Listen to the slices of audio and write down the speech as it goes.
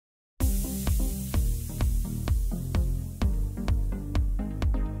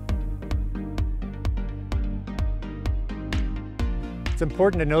It's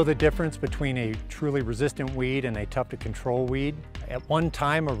important to know the difference between a truly resistant weed and a tough to control weed. At one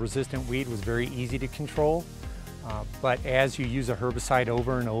time, a resistant weed was very easy to control, but as you use a herbicide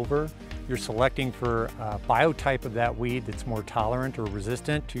over and over, you're selecting for a biotype of that weed that's more tolerant or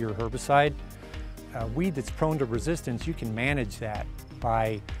resistant to your herbicide. A weed that's prone to resistance, you can manage that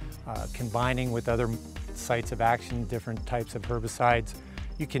by combining with other sites of action, different types of herbicides.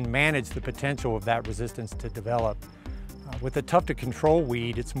 You can manage the potential of that resistance to develop. With a tough to control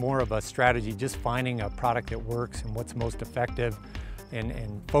weed, it's more of a strategy, just finding a product that works and what's most effective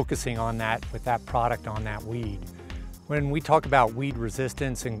and focusing on that with that product on that weed. When we talk about weed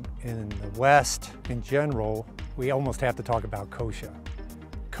resistance in the West in general, we almost have to talk about Kochia.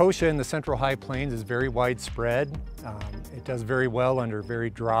 Kochia in the Central High Plains is very widespread. It does very well under very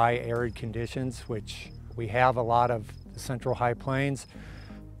dry, arid conditions, which we have a lot of the Central High Plains.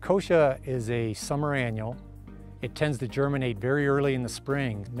 Kochia is a summer annual. It tends to germinate very early in the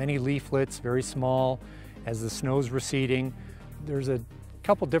spring. Many leaflets, very small, as the snow's receding. There's a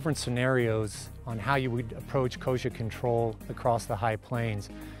couple different scenarios on how you would approach Kochia control across the High Plains.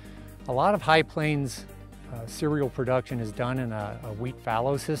 A lot of High Plains cereal production is done in a wheat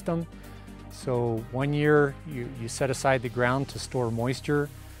fallow system. So one year you set aside the ground to store moisture.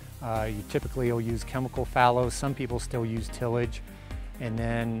 You typically will use chemical fallow. Some people still use tillage. And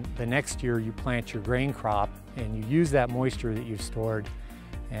then the next year you plant your grain crop and you use that moisture that you've stored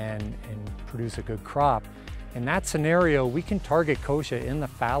and produce a good crop. In that scenario, we can target Kochia in the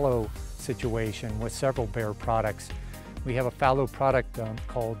fallow situation with several Bayer products. We have a fallow product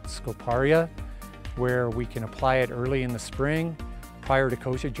called Scoparia, where we can apply it early in the spring prior to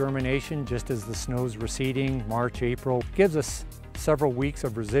Kochia germination, just as the snow's receding, March, April. Gives us several weeks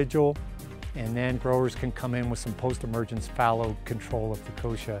of residual, and then growers can come in with some post-emergence fallow control of the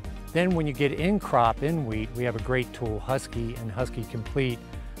Kochia. Then when you get in crop, in wheat, we have a great tool, Husky and Husky Complete.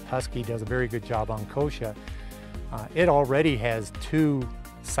 Husky does a very good job on Kochia. It already has 2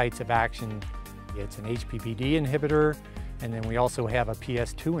 sites of action. It's an HPPD inhibitor, and then we also have a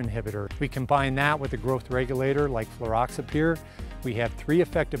PS2 inhibitor. We combine that with a growth regulator like fluroxapyr. We have 3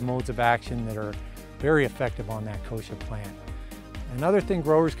 effective modes of action that are very effective on that Kochia plant. Another thing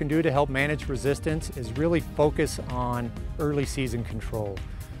growers can do to help manage resistance is really focus on early season control.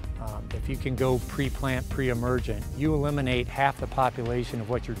 If you can go pre-plant, pre-emergent, you eliminate half the population of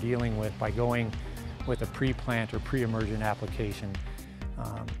what you're dealing with by going with a pre-plant or pre-emergent application.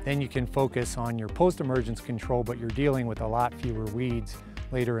 Then you can focus on your post-emergence control, but you're dealing with a lot fewer weeds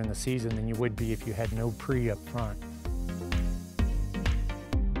later in the season than you would be if you had no pre up front.